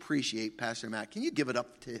appreciate Pastor Matt. Can you give it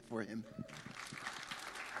up for him?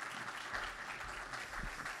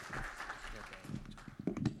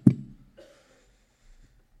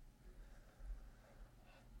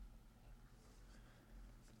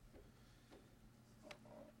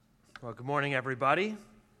 Well, good morning, everybody.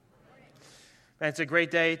 Man, it's a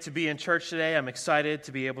great day to be in church today. I'm excited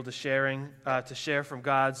to be able to share from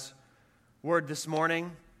God's Word this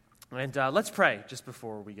morning. And let's pray just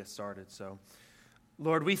before we get started. So,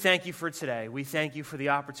 Lord, we thank you for today. We thank you for the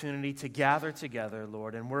opportunity to gather together,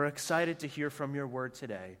 Lord, and we're excited to hear from your Word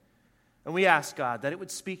today. And we ask, God, that it would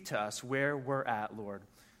speak to us where we're at, Lord,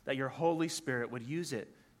 that your Holy Spirit would use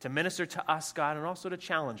it to minister to us, God, and also to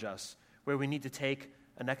challenge us where we need to take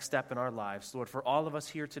a next step in our lives. Lord, for all of us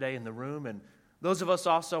here today in the room and those of us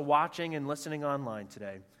also watching and listening online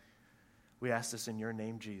today, we ask this in your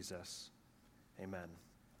name, Jesus. Amen.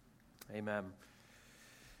 Amen.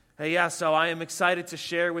 Hey, so I am excited to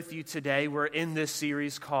share with you today. We're in this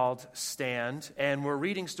series called Stand, and we're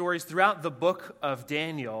reading stories throughout the book of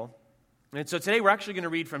Daniel. And so today we're actually going to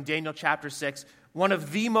read from Daniel chapter 6, one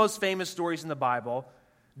of the most famous stories in the Bible,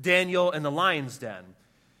 Daniel in the lion's den.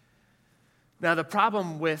 Now, the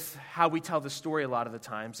problem with how we tell the story a lot of the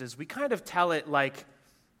times is we kind of tell it like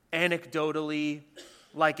anecdotally,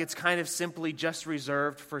 like it's kind of simply just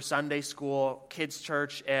reserved for Sunday school, kids'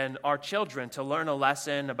 church, and our children to learn a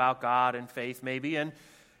lesson about God and faith maybe, and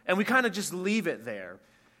we kind of just leave it there.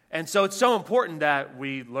 And so it's so important that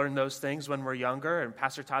we learn those things when we're younger, and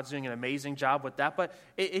Pastor Todd's doing an amazing job with that, but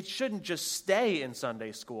it shouldn't just stay in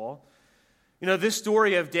Sunday school. You know, this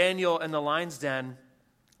story of Daniel and the lion's den,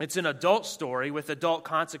 it's an adult story with adult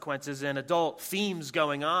consequences and adult themes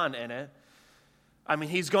going on in it. I mean,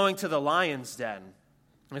 he's going to the lion's den.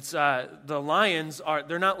 It's the lions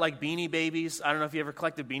they're not like Beanie Babies. I don't know if you ever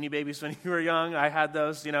collected Beanie Babies when you were young. I had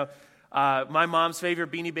those, My mom's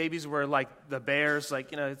favorite Beanie Babies were like the bears,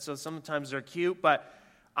 so sometimes they're cute. But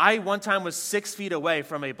I one time was 6 feet away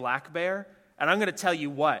from a black bear, and I'm going to tell you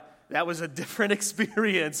what. That was a different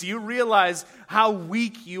experience. You realize how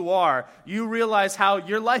weak you are. You realize how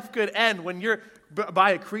your life could end when you're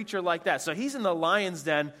by a creature like that. So he's in the lion's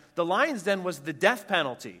den. The lion's den was the death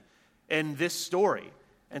penalty in this story.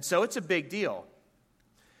 And so it's a big deal.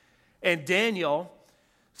 And Daniel,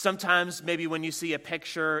 sometimes maybe when you see a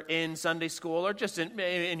picture in Sunday school or just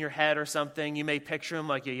in your head or something, you may picture him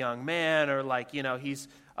like a young man or he's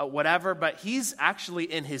whatever. But he's actually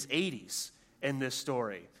in his 80s in this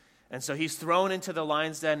story. And so he's thrown into the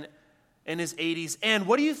lion's den in his 80s. And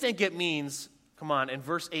what do you think it means? Come on, in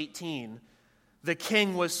verse 18, the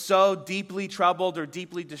king was so deeply troubled or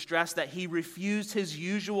deeply distressed that he refused his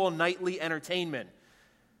usual nightly entertainment.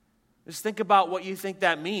 Just think about what you think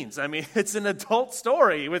that means. I mean, it's an adult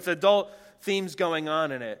story with adult themes going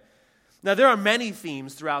on in it. Now, there are many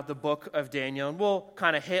themes throughout the book of Daniel, and we'll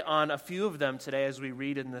kind of hit on a few of them today as we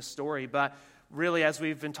read in this story. But really, as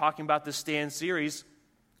we've been talking about the Stand series,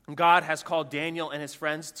 God has called Daniel and his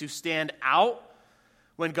friends to stand out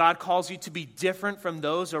when God calls you to be different from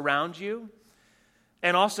those around you,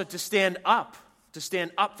 and also to stand up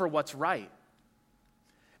for what's right.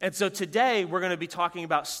 And so today we're going to be talking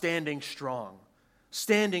about standing strong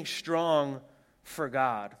for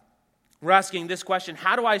God. We're asking this question: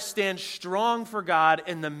 how do I stand strong for God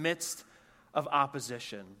in the midst of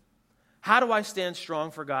opposition? How do I stand strong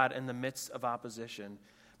for God in the midst of opposition?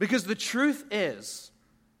 Because the truth is,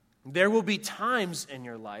 there will be times in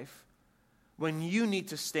your life when you need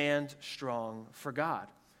to stand strong for God.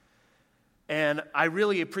 And I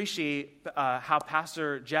really appreciate how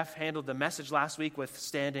Pastor Jeff handled the message last week with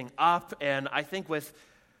standing up. And I think with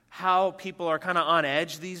how people are kind of on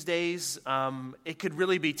edge these days, it could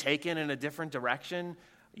really be taken in a different direction.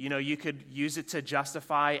 You could use it to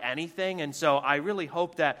justify anything. And so I really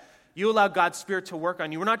hope that you allow God's Spirit to work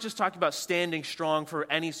on you. We're not just talking about standing strong for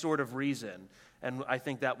any sort of reason. And I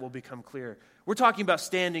think that will become clear. We're talking about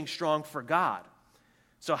standing strong for God.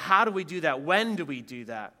 So how do we do that? When do we do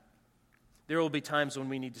that? There will be times when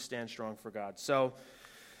we need to stand strong for God. So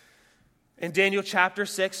in Daniel chapter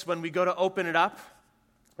 6, when we go to open it up,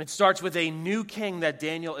 it starts with a new king that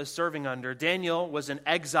Daniel is serving under. Daniel was an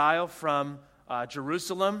exile from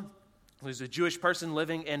Jerusalem. He was a Jewish person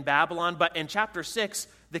living in Babylon. But in chapter 6,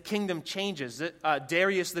 the kingdom changes.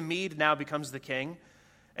 Darius the Mede now becomes the king.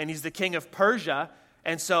 And he's the king of Persia,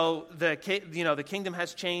 and so the kingdom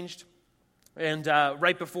has changed. And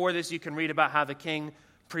right before this, you can read about how the king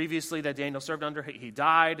previously that Daniel served under, he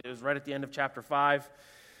died. It was right at the end of chapter 5.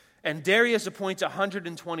 And Darius appoints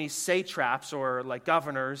 120 satraps, or like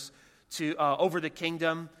governors, to over the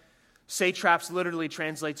kingdom. Satraps literally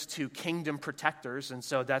translates to kingdom protectors, and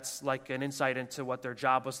so that's like an insight into what their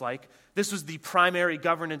job was like. This was the primary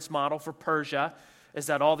governance model for Persia, is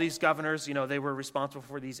that all these governors, they were responsible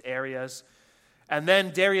for these areas. And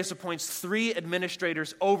then Darius appoints 3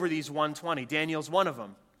 administrators over these 120. Daniel's one of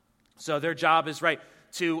them. So their job is,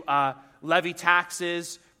 to levy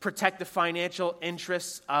taxes, protect the financial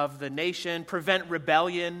interests of the nation, prevent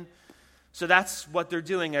rebellion. So that's what they're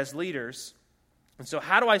doing as leaders. And so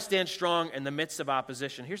how do I stand strong in the midst of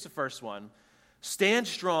opposition? Here's the first one. Stand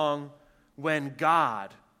strong when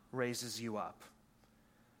God raises you up.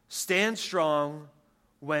 Stand strong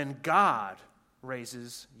when God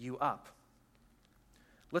raises you up.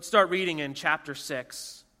 Let's start reading in chapter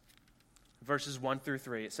 6, verses 1 through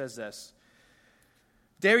 3. It says this.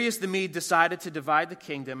 Darius the Mede decided to divide the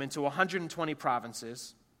kingdom into 120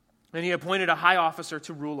 provinces, and he appointed a high officer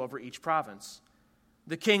to rule over each province.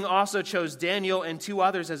 The king also chose Daniel and 2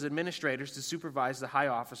 others as administrators to supervise the high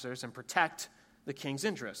officers and protect the king's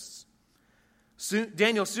interests.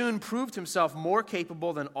 Daniel soon proved himself more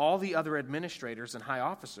capable than all the other administrators and high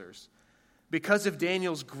officers. Because of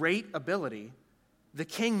Daniel's great ability, the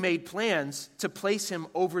king made plans to place him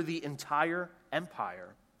over the entire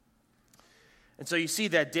empire. And so you see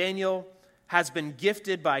that Daniel has been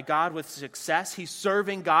gifted by God with success. He's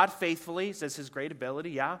serving God faithfully, says his great ability,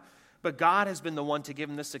 yeah. But God has been the one to give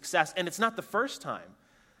him this success. And it's not the first time.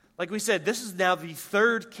 Like we said, this is now the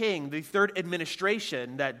 3rd king, the 3rd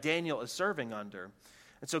administration that Daniel is serving under.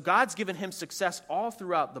 And so God's given him success all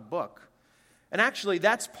throughout the book. And actually,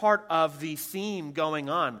 that's part of the theme going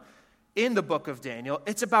on in the book of Daniel.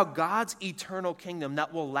 It's about God's eternal kingdom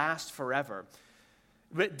that will last forever.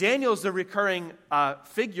 But Daniel's the recurring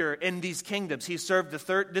figure in these kingdoms. He served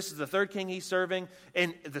this is the 3rd king he's serving,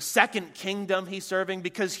 and the 2nd kingdom he's serving,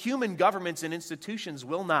 because human governments and institutions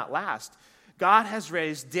will not last. God has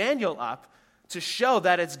raised Daniel up to show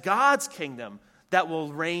that it's God's kingdom that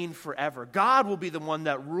will reign forever. God will be the one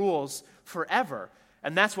that rules forever.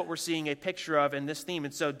 And that's what we're seeing a picture of in this theme.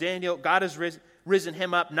 And so Daniel, God has risen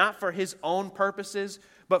him up not for his own purposes,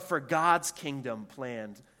 but for God's kingdom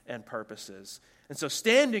plan and purposes. And so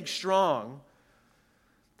standing strong,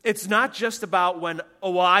 it's not just about when,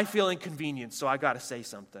 I feel inconvenienced, so I got to say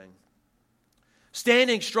something.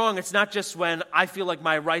 Standing strong, it's not just when I feel like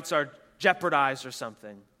my rights are jeopardized or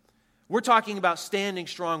something. We're talking about standing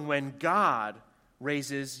strong when God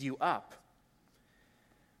raises you up.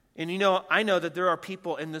 And I know that there are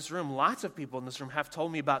people in this room, lots of people in this room have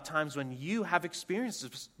told me about times when you have experienced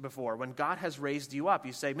this before, when God has raised you up.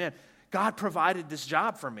 You say, man, God provided this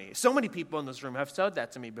job for me. So many people in this room have said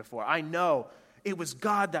that to me before. I know it was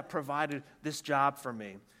God that provided this job for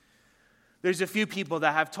me. There's a few people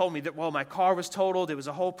that have told me that, my car was totaled. It was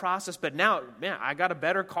a whole process. But now, man, I got a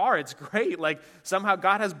better car. It's great. Like, somehow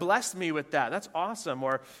God has blessed me with that. That's awesome.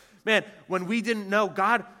 Or, man, when we didn't know,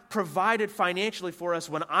 God provided financially for us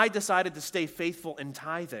when I decided to stay faithful in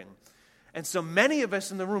tithing. And so many of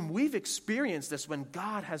us in the room, we've experienced this when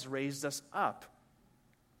God has raised us up.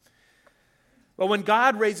 But when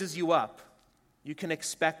God raises you up, you can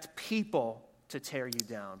expect people to tear you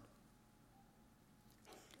down.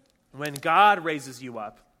 When God raises you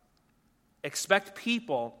up, expect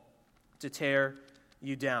people to tear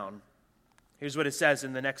you down. Here's what it says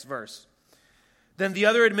in the next verse. Then the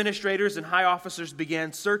other administrators and high officers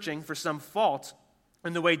began searching for some fault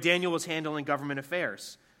in the way Daniel was handling government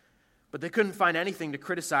affairs. But they couldn't find anything to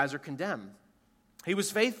criticize or condemn. He was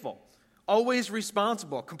faithful, always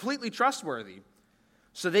responsible, completely trustworthy.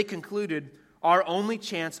 So they concluded, our only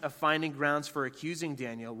chance of finding grounds for accusing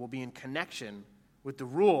Daniel will be in connection with the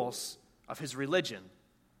rules of his religion.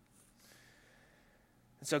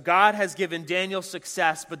 And so God has given Daniel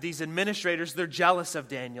success, but these administrators, they're jealous of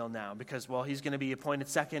Daniel now because, he's going to be appointed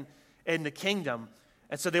 2nd in the kingdom.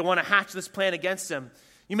 And so they want to hatch this plan against him.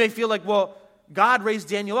 You may feel like, God raised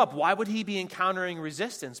Daniel up. Why would he be encountering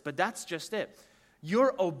resistance? But that's just it.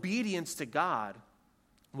 Your obedience to God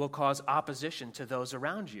will cause opposition to those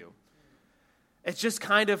around you. It's just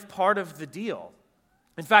kind of part of the deal.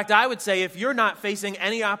 In fact, I would say if you're not facing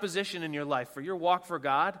any opposition in your life for your walk for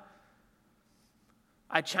God,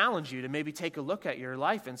 I challenge you to maybe take a look at your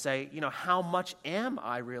life and say, how much am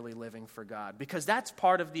I really living for God? Because that's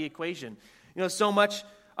part of the equation. So much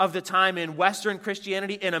of the time in Western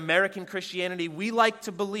Christianity, in American Christianity, we like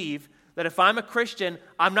to believe that if I'm a Christian,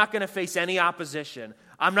 I'm not going to face any opposition.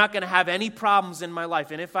 I'm not going to have any problems in my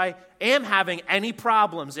life. And if I am having any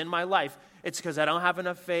problems in my life, it's because I don't have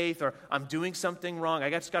enough faith or I'm doing something wrong. I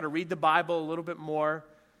just got to read the Bible a little bit more.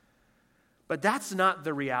 But that's not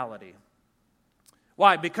the reality.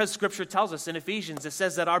 Why? Because Scripture tells us in Ephesians, it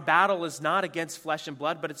says that our battle is not against flesh and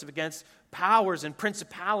blood, but it's against powers and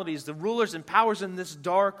principalities, the rulers and powers in this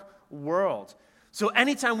dark world. So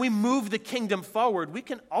anytime we move the kingdom forward, we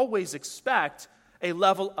can always expect a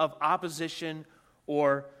level of opposition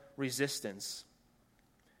or resistance.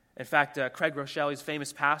 In fact, Craig Rochelle,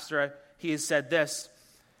 famous pastor, he has said this: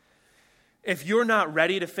 if you're not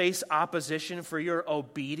ready to face opposition for your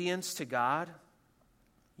obedience to God,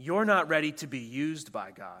 you're not ready to be used by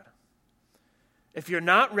God. If you're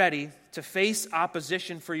not ready to face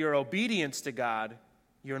opposition for your obedience to God,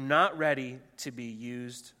 you're not ready to be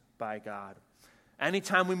used by God.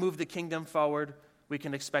 Anytime we move the kingdom forward, we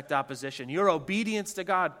can expect opposition. Your obedience to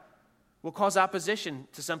God will cause opposition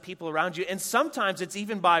to some people around you. And sometimes it's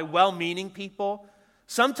even by well-meaning people.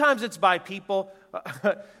 Sometimes it's by people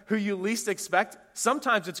who you least expect.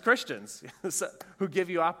 Sometimes it's Christians who give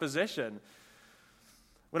you opposition.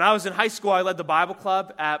 When I was in high school, I led the Bible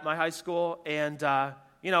club at my high school, and I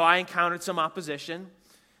encountered some opposition.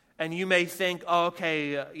 And you may think,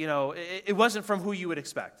 it wasn't from who you would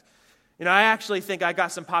expect. I actually think I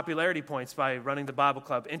got some popularity points by running the Bible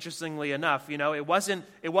club. Interestingly enough, it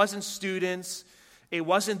wasn't students, it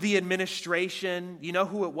wasn't the administration. You know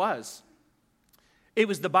who it was? It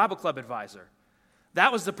was the Bible club advisor.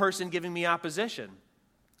 That was the person giving me opposition.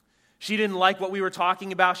 She didn't like what we were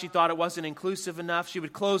talking about. She thought it wasn't inclusive enough. She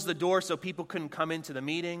would close the door so people couldn't come into the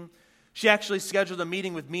meeting. She actually scheduled a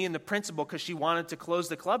meeting with me and the principal because she wanted to close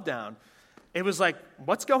the club down. It was like,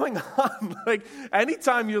 what's going on? Like,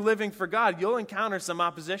 anytime you're living for God, you'll encounter some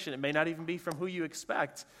opposition. It may not even be from who you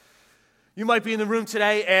expect. You might be in the room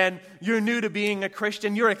today and you're new to being a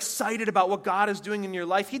Christian. You're excited about what God is doing in your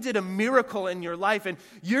life. He did a miracle in your life and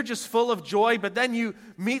you're just full of joy. But then you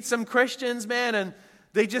meet some Christians, man, and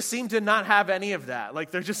they just seem to not have any of that.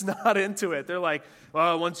 Like, they're just not into it. They're like,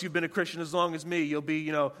 well, once you've been a Christian as long as me, you'll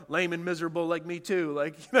be, lame and miserable like me too.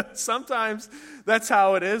 Like, sometimes that's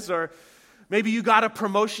how it is. Or maybe you got a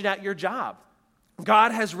promotion at your job.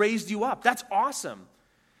 God has raised you up. That's awesome.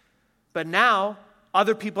 But now,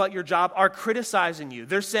 other people at your job are criticizing you.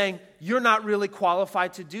 They're saying, you're not really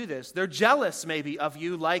qualified to do this. They're jealous maybe of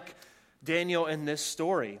you, like Daniel in this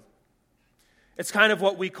story. It's kind of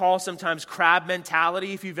what we call sometimes crab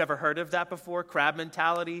mentality, if you've ever heard of that before, crab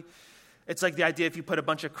mentality. It's like the idea if you put a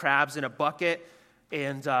bunch of crabs in a bucket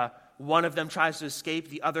and one of them tries to escape,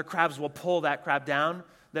 the other crabs will pull that crab down.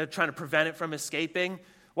 They're trying to prevent it from escaping.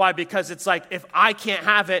 Why? Because it's like, if I can't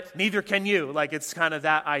have it, neither can you. Like, it's kind of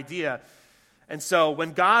that idea. And so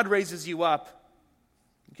when God raises you up,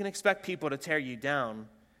 you can expect people to tear you down.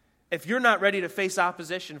 If you're not ready to face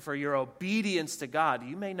opposition for your obedience to God,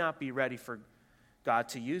 you may not be ready for God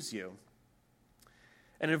to use you.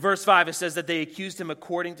 And in verse 5, it says that they accused him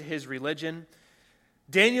according to his religion.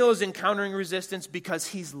 Daniel is encountering resistance because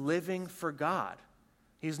he's living for God.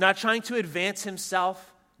 He's not trying to advance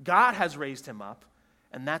himself. God has raised him up,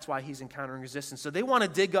 and that's why he's encountering resistance. So they want to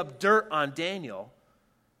dig up dirt on Daniel,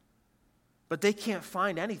 but they can't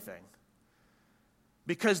find anything.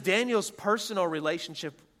 Because Daniel's personal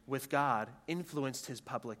relationship with God influenced his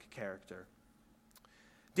public character.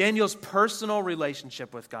 Daniel's personal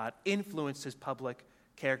relationship with God influenced his public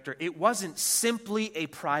character. It wasn't simply a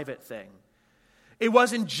private thing. It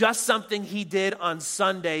wasn't just something he did on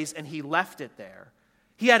Sundays and he left it there.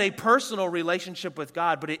 He had a personal relationship with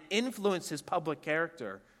God, but it influenced his public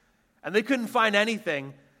character. And they couldn't find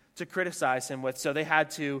anything to criticize him with, so they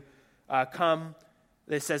had to come,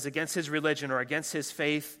 it says, against his religion or against his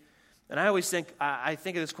faith. And I always think, I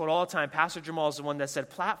think of this quote all the time. Pastor Jamal is the one that said,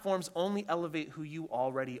 platforms only elevate who you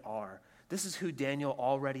already are. This is who Daniel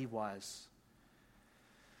already was.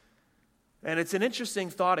 And it's an interesting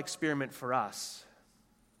thought experiment for us.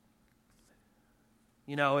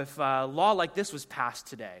 If a law like this was passed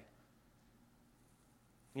today,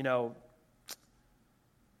 how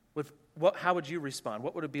would you respond?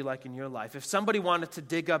 What would it be like in your life? If somebody wanted to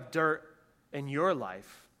dig up dirt in your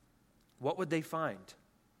life, what would they find?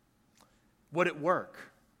 Would it work?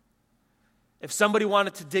 If somebody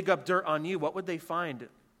wanted to dig up dirt on you, what would they find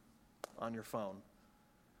on your phone?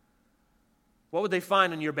 What would they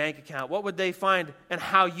find in your bank account? What would they find in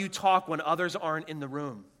how you talk when others aren't in the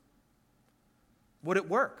room? Would it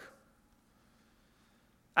work?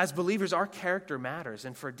 As believers, our character matters.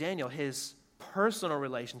 And for Daniel, his personal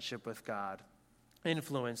relationship with God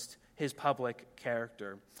influenced his public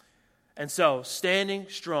character. And so,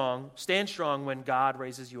 stand strong when God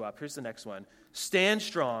raises you up. Here's the next one. Stand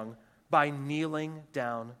strong by kneeling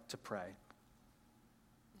down to pray.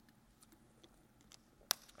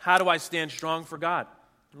 How do I stand strong for God?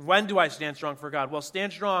 When do I stand strong for God? Well,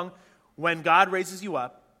 stand strong when God raises you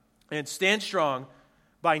up, and stand strong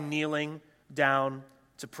by kneeling down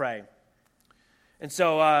to pray. And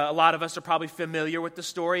so a lot of us are probably familiar with the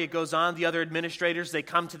story. It goes on. The other administrators, they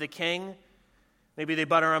come to the king. Maybe they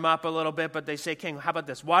butter him up a little bit, but they say, King, how about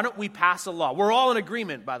this? Why don't we pass a law? We're all in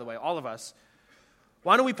agreement, by the way, all of us.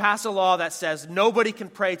 Why don't we pass a law that says nobody can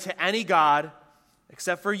pray to any god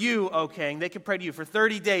except for you, O king. They can pray to you for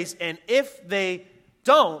 30 days, and if they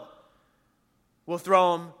don't, we'll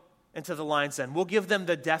throw them into the lion's den. We'll give them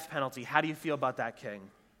the death penalty. How do you feel about that, king?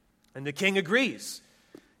 And the king agrees.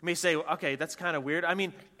 You may say, okay, that's kind of weird. I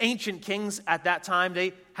mean, ancient kings at that time,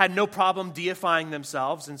 they had no problem deifying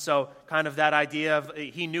themselves. And so kind of that idea of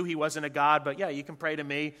he knew he wasn't a god, but yeah, you can pray to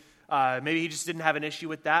me. Maybe he just didn't have an issue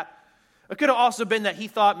with that. It could have also been that he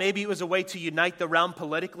thought maybe it was a way to unite the realm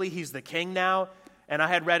politically. He's the king now. And I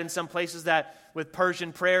had read in some places that with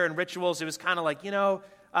Persian prayer and rituals, it was kind of like, it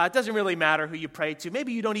doesn't really matter who you pray to.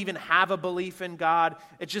 Maybe you don't even have a belief in God.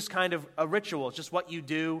 It's just kind of a ritual. It's just what you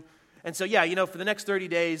do. And so, for the next 30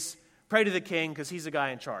 days, pray to the king because he's the guy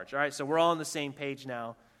in charge. All right, so we're all on the same page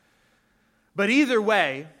now. But either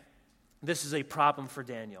way, this is a problem for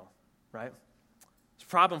Daniel, right? It's a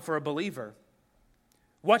problem for a believer.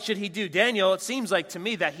 What should he do? Daniel, it seems like to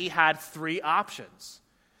me that he had three options.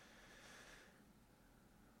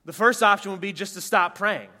 The first option would be just to stop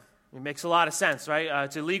praying. It makes a lot of sense, right?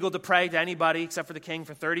 It's illegal to pray to anybody except for the king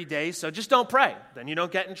for 30 days, so just don't pray. Then you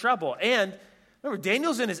don't get in trouble. And remember,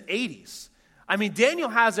 Daniel's in his 80s. I mean, Daniel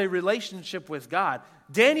has a relationship with God.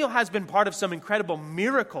 Daniel has been part of some incredible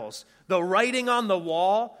miracles. The writing on the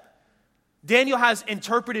wall. Daniel has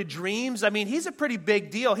interpreted dreams. I mean, he's a pretty big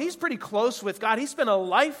deal. He's pretty close with God. He spent a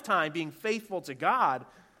lifetime being faithful to God.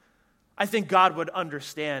 I think God would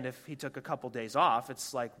understand if he took a couple days off.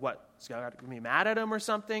 It's like, what? Is God going to be mad at him or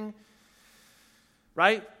something?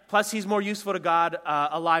 Right? Plus, he's more useful to God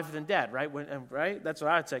alive than dead, right? Right? That's what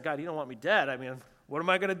I would say. God, you don't want me dead. I mean, what am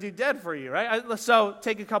I going to do dead for you, right? So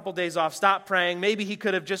take a couple days off, stop praying. Maybe he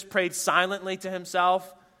could have just prayed silently to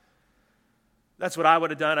himself. That's what I would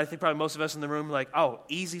have done. I think probably most of us in the room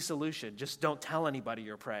easy solution. Just don't tell anybody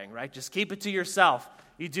you're praying, right? Just keep it to yourself.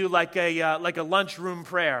 You do like a lunchroom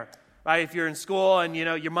prayer, right? If you're in school and,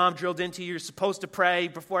 your mom drilled into you, you're supposed to pray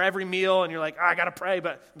before every meal, and you're like, I got to pray,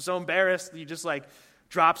 but I'm so embarrassed. You just,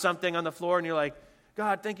 drop something on the floor, and you're like,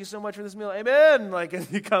 God, thank you so much for this meal. Amen.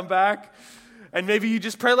 And you come back, and maybe you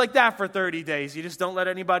just pray like that for 30 days. You just don't let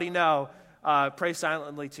anybody know. Pray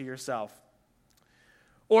silently to yourself.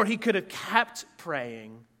 Or he could have kept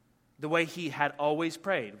praying the way he had always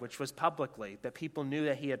prayed, which was publicly, that people knew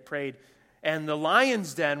that he had prayed. And the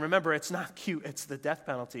lion's den, remember, it's not cute, it's the death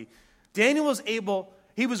penalty. Daniel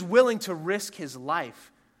was willing to risk his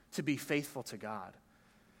life to be faithful to God.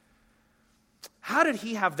 How did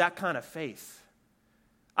he have that kind of faith?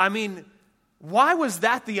 I mean, why was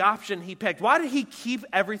that the option he picked? Why did he keep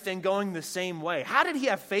everything going the same way? How did he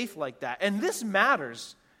have faith like that? And this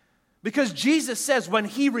matters because Jesus says when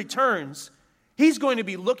he returns, he's going to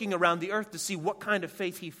be looking around the earth to see what kind of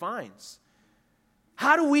faith he finds.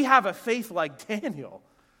 How do we have a faith like Daniel?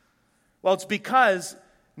 Well, it's because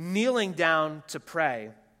kneeling down to pray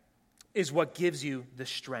is what gives you the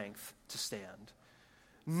strength to stand.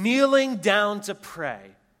 Kneeling down to pray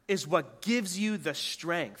is what gives you the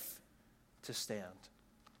strength to stand.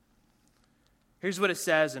 Here's what it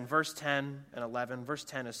says in verse 10 and 11. Verse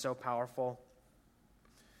 10 is so powerful.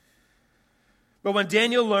 But when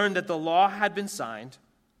Daniel learned that the law had been signed,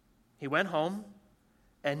 he went home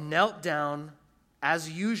and knelt down as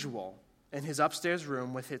usual in his upstairs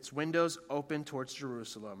room with its windows open towards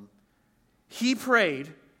Jerusalem. He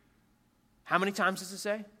prayed, how many times does it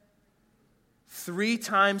say? 3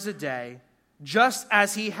 times a day, just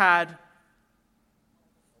as he had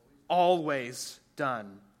always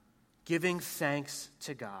done, giving thanks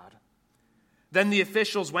to God. Then the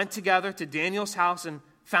officials went together to Daniel's house and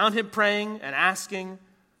found him praying and asking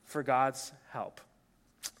for God's help.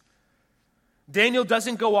 Daniel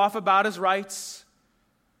doesn't go off about his rights.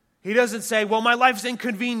 He doesn't say, well, my life's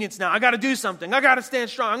inconvenienced now. I got to do something. I got to stand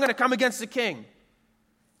strong. I'm going to come against the king.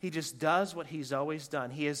 He just does what he's always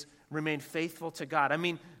done. He has remained faithful to God. I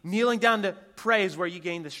mean, kneeling down to pray is where you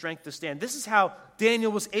gain the strength to stand. This is how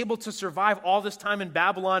Daniel was able to survive all this time in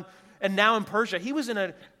Babylon and now in Persia. He was in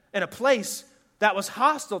a place that was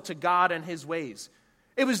hostile to God and his ways.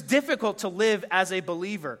 It was difficult to live as a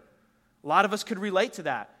believer. A lot of us could relate to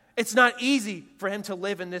that. It's not easy for him to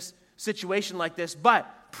live in this situation like this,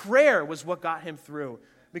 but prayer was what got him through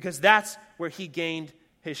because that's where he gained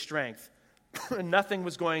his strength. Nothing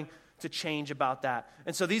was going to change about that.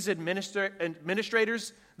 And so these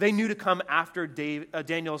administrators, they knew to come after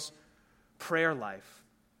Daniel's prayer life.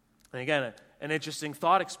 And again, an interesting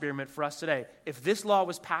thought experiment for us today. If this law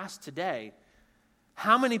was passed today,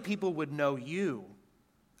 how many people would know you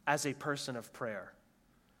as a person of prayer?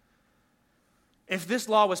 If this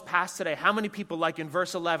law was passed today, how many people, like in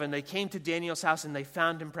verse 11, they came to Daniel's house and they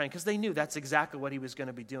found him praying because they knew that's exactly what he was going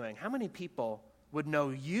to be doing. How many people would know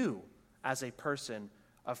you as a person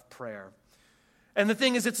of prayer? And the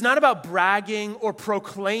thing is, it's not about bragging or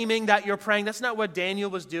proclaiming that you're praying. That's not what Daniel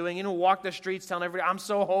was doing. Walk the streets telling everybody, I'm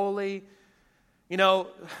so holy.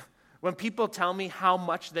 When people tell me how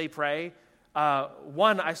much they pray,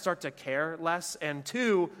 one, I start to care less, and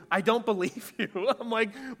two, I don't believe you. I'm like,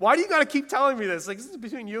 why do you got to keep telling me this? Like, this is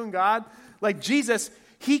between you and God. Like, Jesus,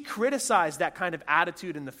 he criticized that kind of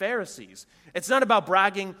attitude in the Pharisees. It's not about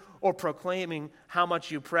bragging or proclaiming how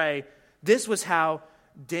much you pray. This was how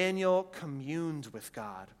Daniel communed with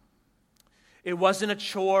God. It wasn't a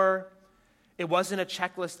chore. It wasn't a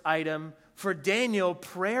checklist item. For Daniel,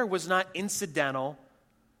 prayer was not incidental.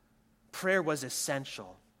 Prayer was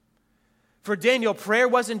essential. For Daniel, prayer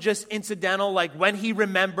wasn't just incidental, like when he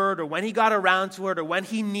remembered or when he got around to it or when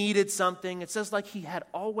he needed something. It says like he had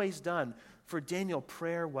always done. For Daniel,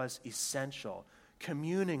 prayer was essential.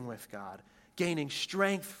 Communing with God, gaining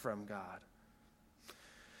strength from God.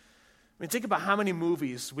 I mean, think about how many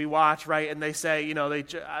movies we watch, right? And they say,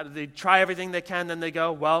 they try everything they can, then they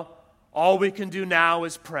go, well, all we can do now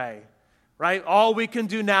is pray, right? All we can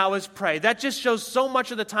do now is pray. That just shows so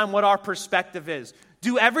much of the time what our perspective is.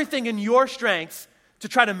 Do everything in your strength to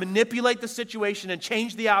try to manipulate the situation and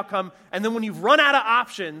change the outcome, and then when you've run out of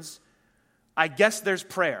options, I guess there's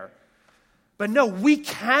prayer. But no, we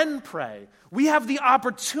can pray. We have the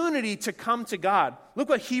opportunity to come to God. Look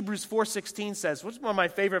what Hebrews 4:16 says, which is one of my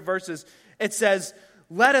favorite verses. It says,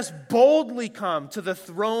 let us boldly come to the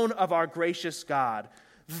throne of our gracious God.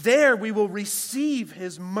 There we will receive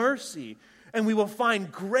his mercy, and we will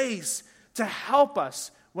find grace to help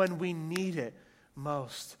us when we need it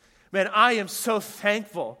most. Man, I am so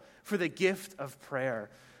thankful for the gift of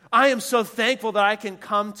prayer. I am so thankful that I can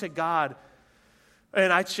come to God.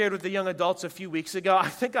 And I shared with the young adults a few weeks ago, I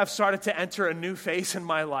think I've started to enter a new phase in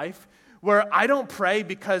my life where I don't pray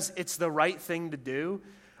because it's the right thing to do.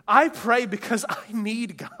 I pray because I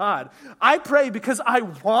need God. I pray because I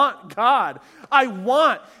want God. I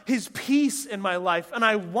want his peace in my life, and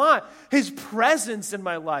I want his presence in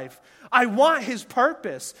my life. I want his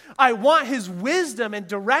purpose. I want his wisdom and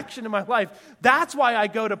direction in my life. That's why I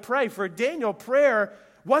go to pray. For Daniel, prayer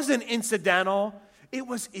wasn't incidental. It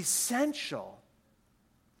was essential.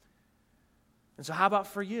 And so how about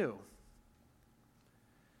for you?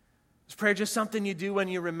 Is prayer just something you do when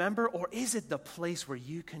you remember, or is it the place where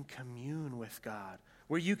you can commune with God,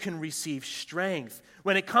 where you can receive strength?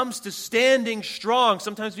 When it comes to standing strong,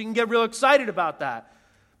 sometimes we can get real excited about that.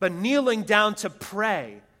 But kneeling down to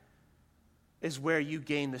pray is where you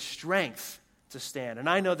gain the strength to stand. And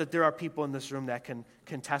I know that there are people in this room that can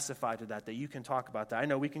testify to that you can talk about that. I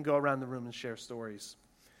know we can go around the room and share stories.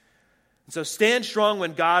 And so stand strong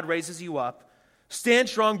when God raises you up. Stand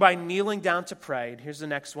strong by kneeling down to pray. And here's the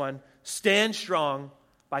next one. Stand strong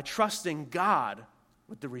by trusting God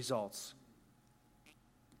with the results.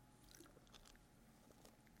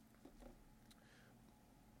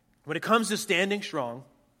 When it comes to standing strong,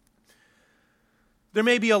 there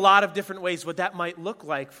may be a lot of different ways what that might look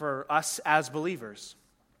like for us as believers.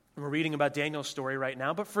 We're reading about Daniel's story right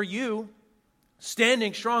now, but for you,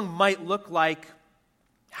 standing strong might look like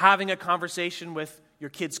having a conversation with your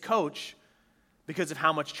kid's coach because of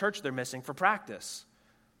how much church they're missing for practice.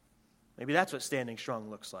 Maybe that's what standing strong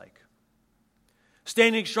looks like.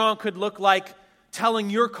 Standing strong could look like telling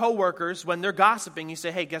your coworkers when they're gossiping, you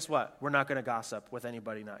say, hey, guess what? We're not going to gossip with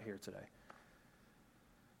anybody not here today.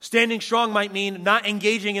 Standing strong might mean not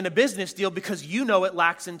engaging in a business deal because you know it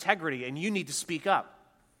lacks integrity and you need to speak up.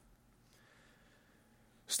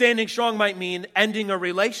 Standing strong might mean ending a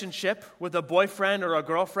relationship with a boyfriend or a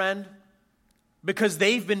girlfriend because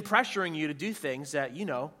they've been pressuring you to do things that you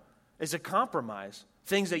know is a compromise,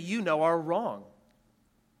 things that you know are wrong.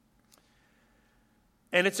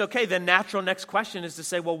 And it's okay. The natural next question is to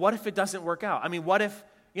say, well, what if it doesn't work out? I mean, what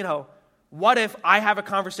if I have a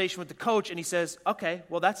conversation with the coach and he says, okay,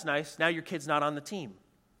 well, that's nice. Now your kid's not on the team.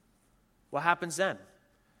 What happens then?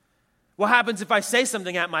 What happens if I say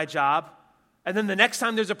something at my job and then the next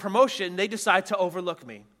time there's a promotion, they decide to overlook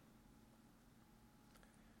me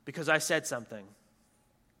because I said something?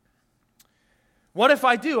 What if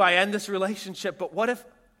I do? I end this relationship, but what if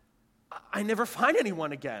I never find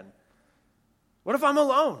anyone again? What if I'm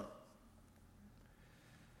alone?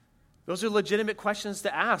 Those are legitimate questions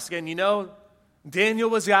to ask. And Daniel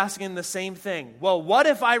was asking the same thing. Well, what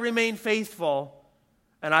if I remain faithful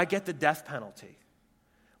and I get the death penalty?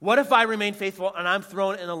 What if I remain faithful and I'm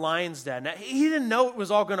thrown in the lion's den? Now, he didn't know it was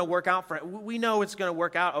all going to work out for him. We know it's going to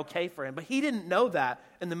work out okay for him, but he didn't know that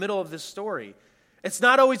in the middle of this story. It's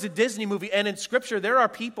not always a Disney movie, and in Scripture, there are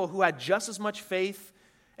people who had just as much faith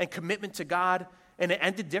and commitment to God, and it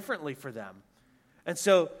ended differently for them. And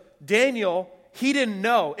so Daniel, he didn't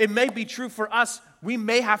know. It may be true for us. We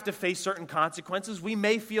may have to face certain consequences. We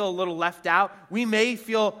may feel a little left out. We may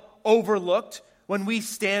feel overlooked when we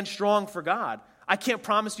stand strong for God. I can't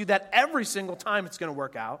promise you that every single time it's going to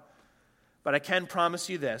work out, but I can promise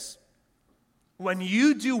you this. When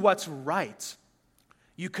you do what's right,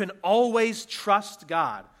 you can always trust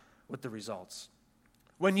God with the results.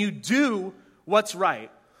 When you do what's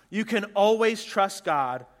right, you can always trust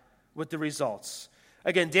God with the results.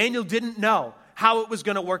 Again, Daniel didn't know how it was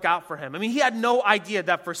going to work out for him. I mean, he had no idea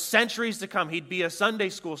that for centuries to come, he'd be a Sunday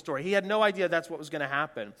school story. He had no idea that's what was going to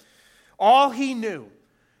happen. All he knew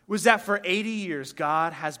was that for 80 years,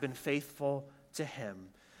 God has been faithful to him.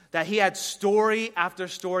 That he had story after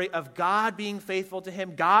story of God being faithful to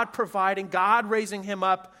him, God providing, God raising him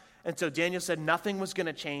up. And so Daniel said, nothing was going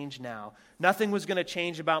to change now. Nothing was going to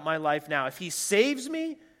change about my life now. If he saves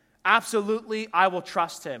me, absolutely, I will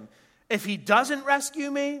trust him. If he doesn't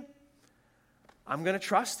rescue me, I'm going to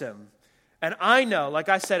trust him. And I know, like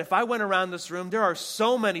I said, if I went around this room, there are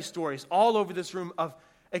so many stories all over this room of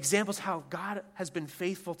examples how God has been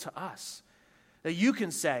faithful to us. That you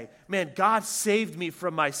can say, man, God saved me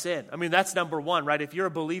from my sin. I mean, that's number one, right? If you're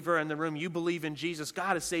a believer in the room, you believe in Jesus,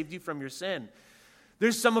 God has saved you from your sin.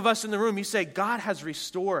 There's some of us in the room, you say, God has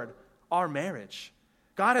restored our marriage.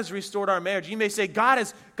 God has restored our marriage. You may say, God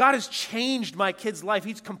has changed my kid's life.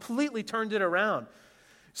 He's completely turned it around.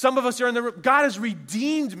 Some of us are in the room, God has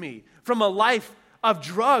redeemed me from a life of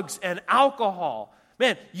drugs and alcohol.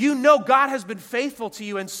 Man, you know God has been faithful to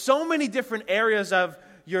you in so many different areas of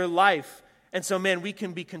your life. And so, man, we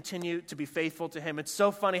can continue to be faithful to him. It's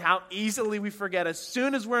so funny how easily we forget. As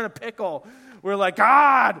soon as we're in a pickle, we're like,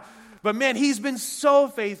 God. But man, he's been so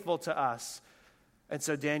faithful to us. And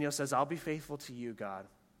so Daniel says, I'll be faithful to you, God.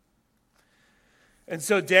 And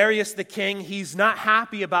so Darius the king, he's not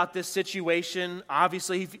happy about this situation.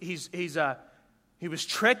 Obviously, he was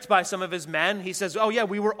tricked by some of his men. He says, oh yeah,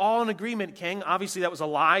 we were all in agreement, king. Obviously, that was a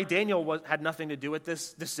lie. Daniel had nothing to do with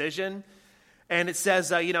this decision. And it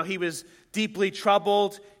says, he was deeply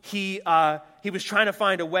troubled. He was trying to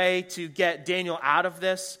find a way to get Daniel out of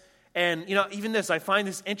this. And, even this, I find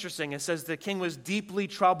this interesting. It says the king was deeply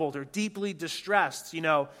troubled or deeply distressed,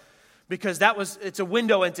 because it's a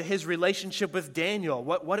window into his relationship with Daniel,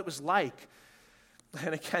 what it was like.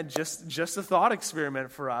 And again, just a thought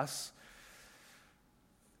experiment for us.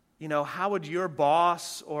 How would your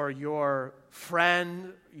boss or your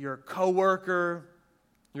friend, your coworker,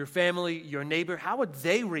 your family, your neighbor, how would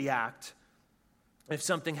they react if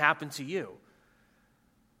something happened to you?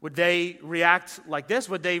 Would they react like this?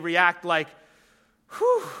 Would they react like,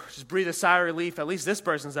 whew, just breathe a sigh of relief, at least this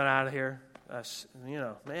person's not out of here.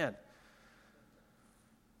 Man.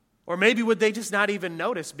 Or maybe would they just not even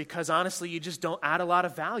notice because honestly you just don't add a lot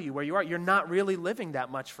of value where you are. You're not really living that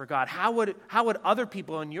much for God. How would other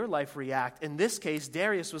people in your life react? In this case,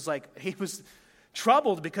 Darius he was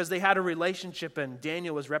troubled because they had a relationship and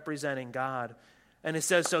Daniel was representing God. And it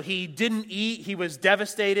says, so he didn't eat, he was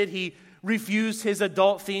devastated, he refused his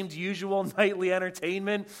adult-themed usual nightly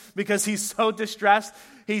entertainment because he's so distressed.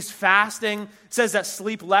 He's fasting. It says that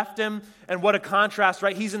sleep left him, and what a contrast,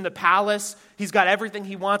 right? He's in the palace. He's got everything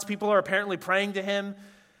he wants. People are apparently praying to him,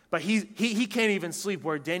 but he can't even sleep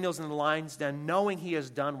where Daniel's in the lion's den, knowing he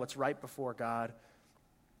has done what's right before God.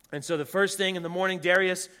 And so the first thing in the morning,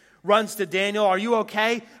 Darius runs to Daniel. Are you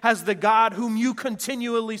okay? Has the God whom you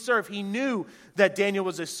continually serve, he knew that Daniel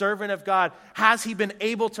was a servant of God. Has he been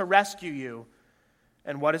able to rescue you?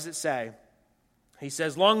 And what does it say? He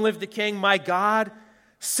says, long live the king. My God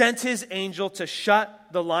sent his angel to shut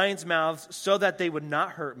the lions' mouths so that they would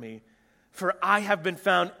not hurt me. For I have been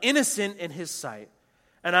found innocent in his sight,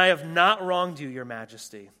 and I have not wronged you, your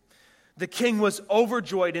majesty. The king was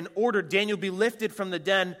overjoyed and ordered Daniel be lifted from the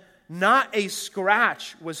den. Not a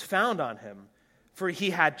scratch was found on him, for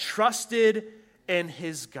he had trusted in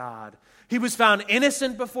his God. He was found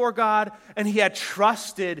innocent before God, and he had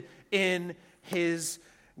trusted in his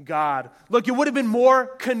God. Look, it would have been more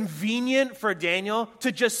convenient for Daniel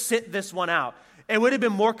to just sit this one out. It would have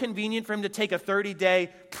been more convenient for him to take a 30-day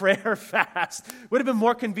prayer fast. It would have been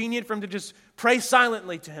more convenient for him to just pray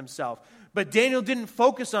silently to himself. But Daniel didn't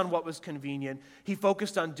focus on what was convenient. He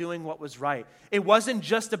focused on doing what was right. It wasn't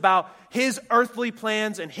just about his earthly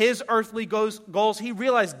plans and his earthly goals. He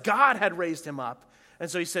realized God had raised him up. And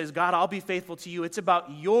so he says, God, I'll be faithful to you. It's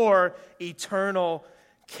about your eternal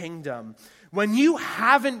kingdom. When you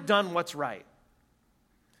haven't done what's right,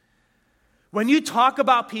 when you talk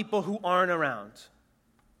about people who aren't around,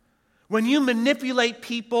 when you manipulate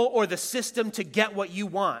people or the system to get what you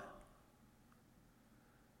want,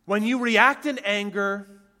 when you react in anger,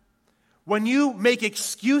 when you make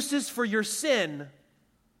excuses for your sin,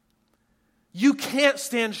 you can't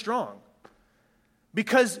stand strong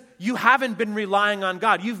because you haven't been relying on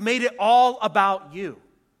God. You've made it all about you.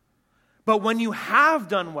 But when you have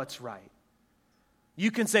done what's right, you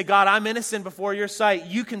can say, God, I'm innocent before your sight.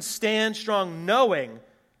 You can stand strong knowing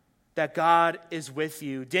that God is with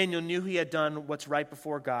you. Daniel knew he had done what's right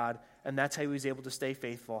before God, and that's how he was able to stay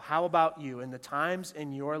faithful. How about you? In the times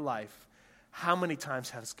in your life, how many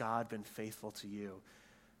times has God been faithful to you?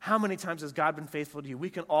 How many times has God been faithful to you? We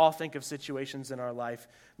can all think of situations in our life,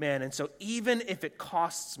 man. And so even if it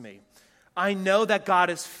costs me, I know that God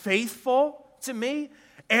is faithful to me,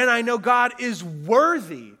 and I know God is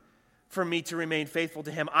worthy for me to remain faithful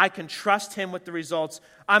to him. I can trust him with the results.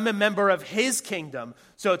 I'm a member of his kingdom.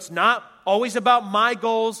 So it's not always about my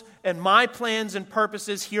goals and my plans and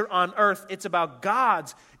purposes here on earth. It's about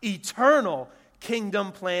God's eternal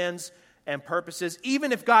kingdom plans and purposes.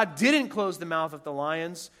 Even if God didn't close the mouth of the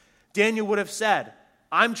lions, Daniel would have said,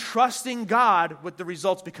 I'm trusting God with the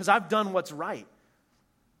results because I've done what's right.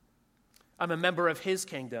 I'm a member of his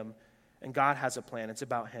kingdom, and God has a plan. It's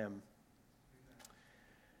about him.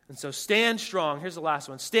 And so stand strong. Here's the last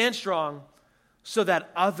one. Stand strong so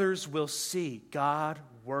that others will see God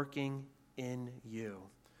working in you.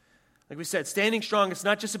 Like we said, standing strong, it's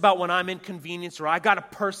not just about when I'm inconvenienced or I got a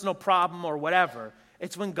personal problem or whatever.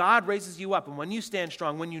 It's when God raises you up and when you stand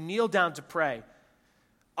strong, when you kneel down to pray,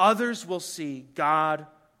 others will see God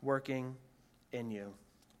working in you.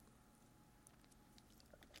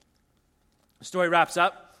 The story wraps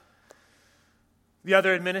up. The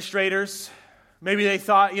other administrators, maybe they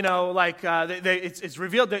thought, it's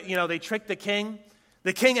revealed that, they tricked the king.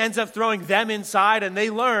 The king ends up throwing them inside, and they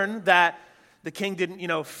learn that the king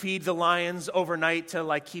didn't, feed the lions overnight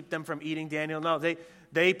to, keep them from eating Daniel. No,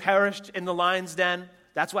 they perished in the lion's den.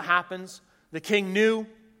 That's what happens. The king knew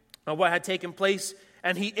what had taken place,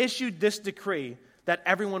 and he issued this decree that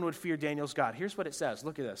everyone would fear Daniel's God. Here's what it says.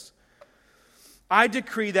 Look at this. I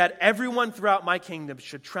decree that everyone throughout my kingdom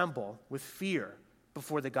should tremble with fear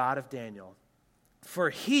before the God of Daniel. For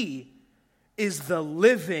he is the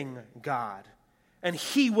living God, and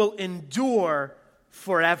he will endure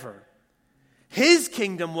forever. His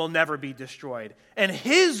kingdom will never be destroyed, and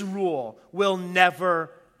his rule will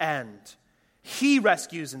never end. He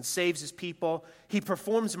rescues and saves his people. He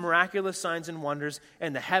performs miraculous signs and wonders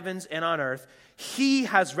in the heavens and on earth. He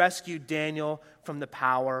has rescued Daniel from the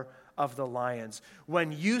power of the lions.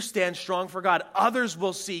 When you stand strong for God, others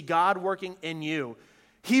will see God working in you.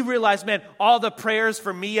 He realized, man, all the prayers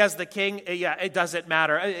for me as the king, it doesn't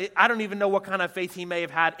matter. I don't even know what kind of faith he may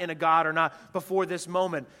have had in a God or not before this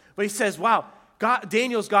moment. But he says, wow,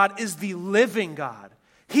 Daniel's God is the living God.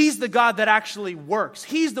 He's the God that actually works.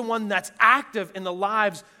 He's the one that's active in the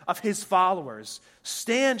lives of his followers.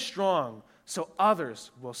 Stand strong so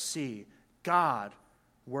others will see God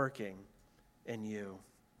working in you.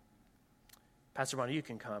 Pastor Bonner, you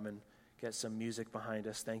can come and get some music behind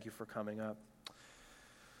us. Thank you for coming up.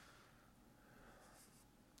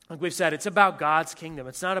 Like we've said, it's about God's kingdom.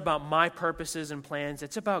 It's not about my purposes and plans.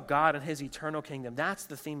 It's about God and his eternal kingdom. That's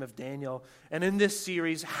the theme of Daniel. And in this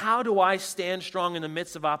series, how do I stand strong in the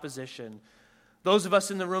midst of opposition? Those of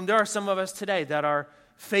us in the room, there are some of us today that are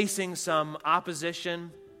facing some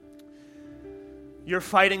opposition. You're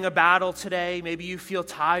fighting a battle today. Maybe you feel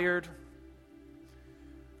tired.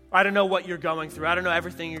 I don't know what you're going through. I don't know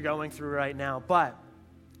everything you're going through right now. But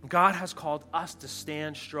God has called us to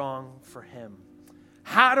stand strong for him.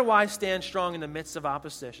 How do I stand strong in the midst of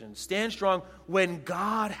opposition? Stand strong when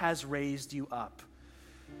God has raised you up.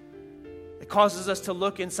 It causes us to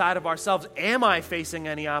look inside of ourselves. Am I facing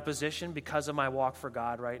any opposition because of my walk for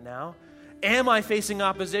God right now? Am I facing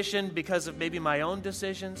opposition because of maybe my own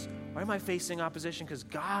decisions? Or am I facing opposition because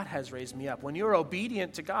God has raised me up? When you're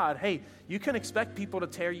obedient to God, hey, you can expect people to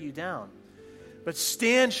tear you down. But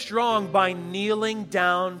stand strong by kneeling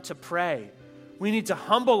down to pray. We need to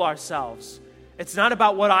humble ourselves. It's not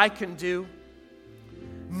about what I can do.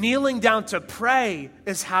 Kneeling down to pray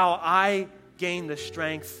is how I gain the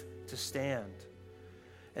strength to stand.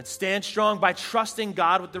 And stand strong by trusting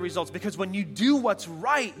God with the results. Because when you do what's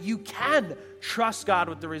right, you can trust God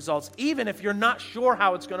with the results. Even if you're not sure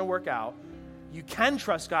how it's going to work out, you can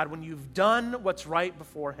trust God when you've done what's right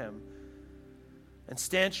before him. And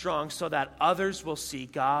stand strong so that others will see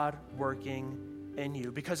God working in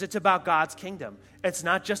you, because it's about God's kingdom. It's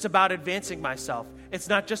not just about advancing myself. It's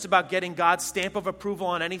not just about getting God's stamp of approval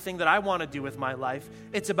on anything that I want to do with my life.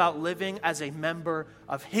 It's about living as a member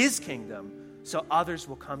of His kingdom so others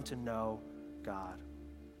will come to know God.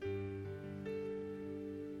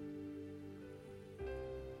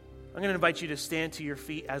 I'm going to invite you to stand to your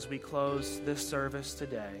feet as we close this service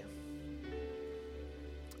today.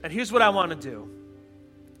 And here's what I want to do.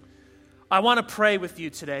 I want to pray with you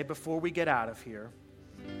today before we get out of here.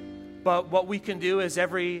 But what we can do is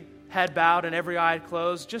every head bowed and every eye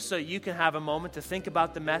closed, just so you can have a moment to think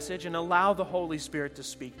about the message and allow the Holy Spirit to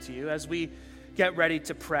speak to you as we get ready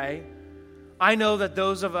to pray. I know that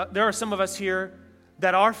there are some of us here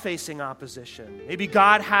that are facing opposition. Maybe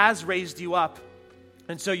God has raised you up,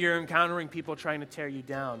 and so you're encountering people trying to tear you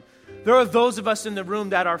down. There are those of us in the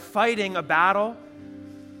room that are fighting a battle,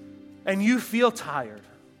 and you feel tired.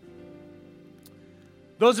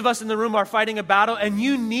 Those of us in the room are fighting a battle, and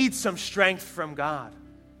you need some strength from God.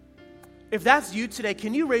 If that's you today,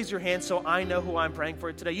 can you raise your hand so I know who I'm praying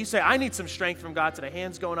for today? You say, I need some strength from God today.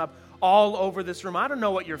 Hands going up all over this room. I don't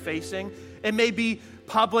know what you're facing. It may be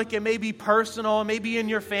public. It may be personal. It may be in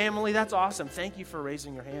your family. That's awesome. Thank you for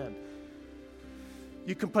raising your hand.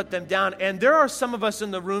 You can put them down. And there are some of us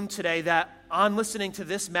in the room today that on listening to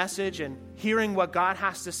this message and hearing what God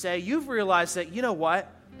has to say, you've realized that, you know what?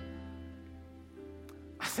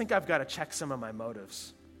 I think I've got to check some of my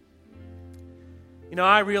motives. You know,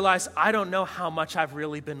 I realize I don't know how much I've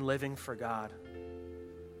really been living for God.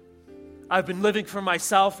 I've been living for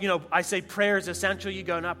myself. You know, I say prayer is essential. You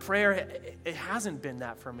go, no, prayer, it hasn't been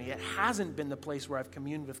that for me. It hasn't been the place where I've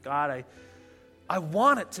communed with God. I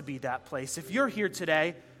want it to be that place. If you're here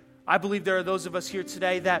today, I believe there are those of us here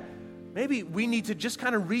today that maybe we need to just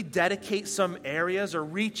kind of rededicate some areas or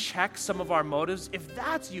recheck some of our motives. If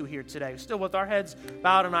that's you here today, still with our heads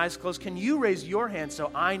bowed and eyes closed, can you raise your hand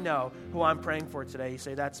so I know who I'm praying for today? You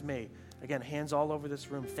say, that's me. Again, hands all over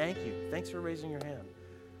this room. Thank you. Thanks for raising your hand.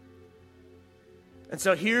 And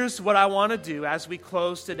so here's what I want to do as we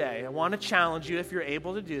close today. I want to challenge you, if you're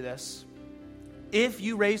able to do this. If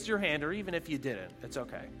you raised your hand, or even if you didn't, it's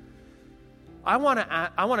okay. I want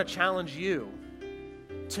to challenge you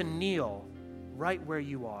to kneel right where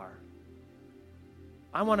you are.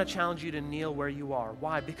 I want to challenge you to kneel where you are.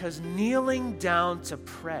 Why? Because kneeling down to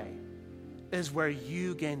pray is where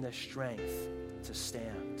you gain the strength to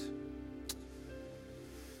stand.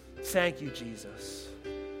 Thank you, Jesus.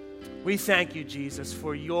 We thank you, Jesus,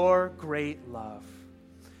 for your great love.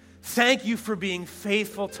 Thank you for being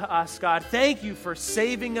faithful to us, God. Thank you for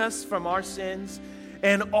saving us from our sins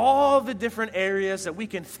and all the different areas that we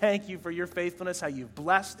can thank you for your faithfulness, how you've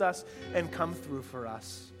blessed us and come through for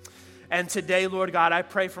us. And today, Lord God, I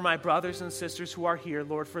pray for my brothers and sisters who are here,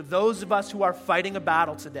 Lord, for those of us who are fighting a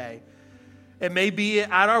battle today. It may be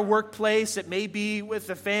at our workplace. It may be with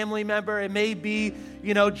a family member. It may be,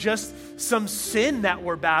 just some sin that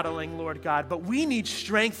we're battling, Lord God. But we need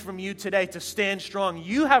strength from you today to stand strong.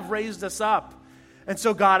 You have raised us up. And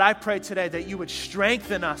so, God, I pray today that you would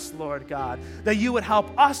strengthen us, Lord God, that you would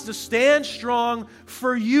help us to stand strong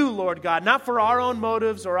for you, Lord God, not for our own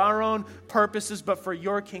motives or our own purposes, but for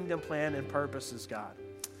your kingdom plan and purposes, God.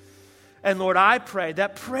 And Lord, I pray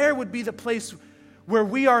that prayer would be the place where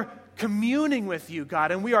we are communing with you,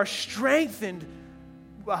 God, and we are strengthened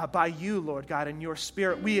by you, Lord God, in your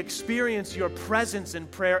spirit. We experience your presence in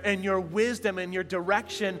prayer and your wisdom and your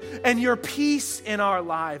direction and your peace in our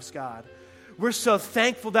lives, God. We're so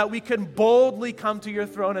thankful that we can boldly come to your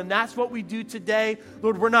throne, and that's what we do today.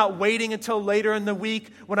 Lord, we're not waiting until later in the week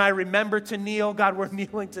when I remember to kneel. God, we're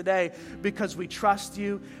kneeling today because we trust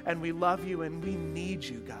you and we love you and we need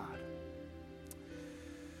you, God.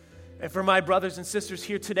 And for my brothers and sisters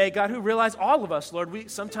here today, God, who realize all of us, Lord,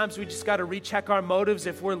 sometimes we just got to recheck our motives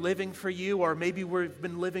if we're living for you, or maybe we've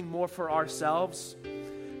been living more for ourselves.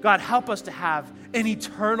 God, help us to have an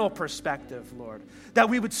eternal perspective, Lord, that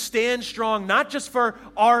we would stand strong, not just for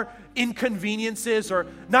our inconveniences or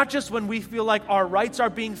not just when we feel like our rights are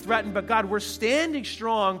being threatened, but God, we're standing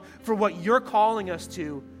strong for what you're calling us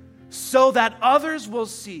to so that others will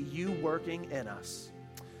see you working in us.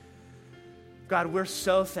 God, we're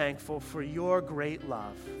so thankful for your great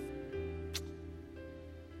love.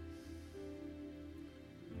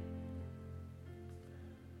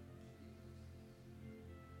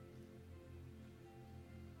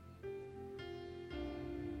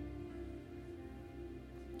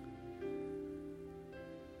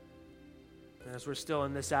 And as we're still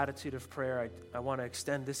in this attitude of prayer, I want to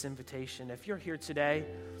extend this invitation. If you're here today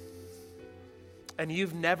and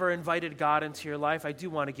you've never invited God into your life, I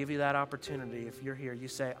do want to give you that opportunity. If you're here, you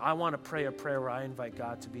say, I want to pray a prayer where I invite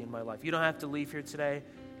God to be in my life. You don't have to leave here today,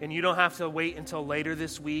 and you don't have to wait until later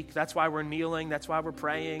this week. That's why we're kneeling. That's why we're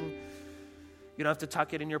praying. You don't have to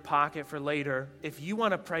tuck it in your pocket for later. If you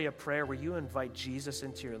want to pray a prayer where you invite Jesus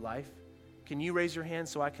into your life, can you raise your hand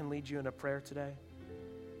so I can lead you in a prayer today?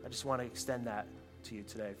 I just want to extend that to you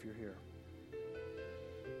today if you're here.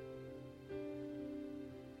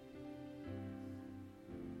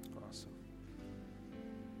 Awesome.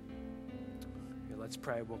 Here, let's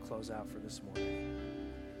pray. We'll close out for this morning.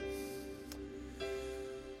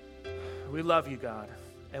 We love you, God,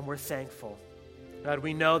 and we're thankful. God,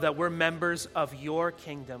 we know that we're members of your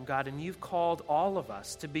kingdom, God, and you've called all of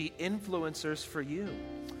us to be influencers for you.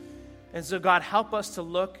 And so, God, help us to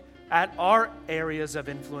look at our areas of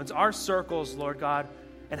influence, our circles, Lord God,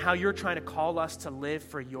 and how you're trying to call us to live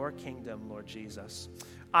for your kingdom, Lord Jesus.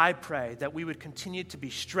 I pray that we would continue to be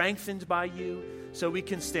strengthened by you so we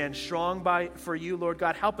can stand strong for you, Lord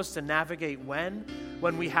God. Help us to navigate when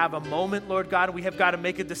we have a moment, Lord God, we have got to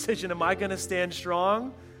make a decision. Am I going to stand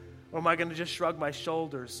strong or am I going to just shrug my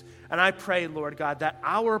shoulders? And I pray, Lord God, that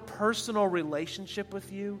our personal relationship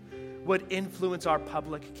with you would influence our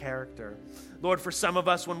public character. Lord, for some of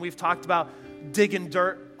us, when we've talked about digging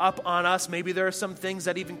dirt up on us, maybe there are some things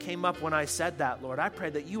that even came up when I said that, Lord. I pray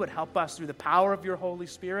that you would help us through the power of your Holy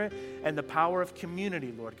Spirit and the power of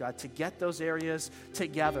community, Lord God, to get those areas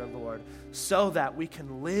together, Lord, so that we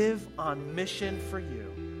can live on mission for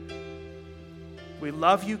you. We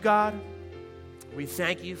love you, God. We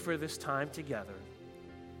thank you for this time together.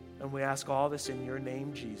 And we ask all this in your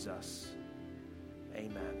name, Jesus.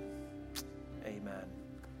 Amen. Amen.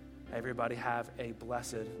 Everybody have a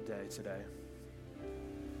blessed day today.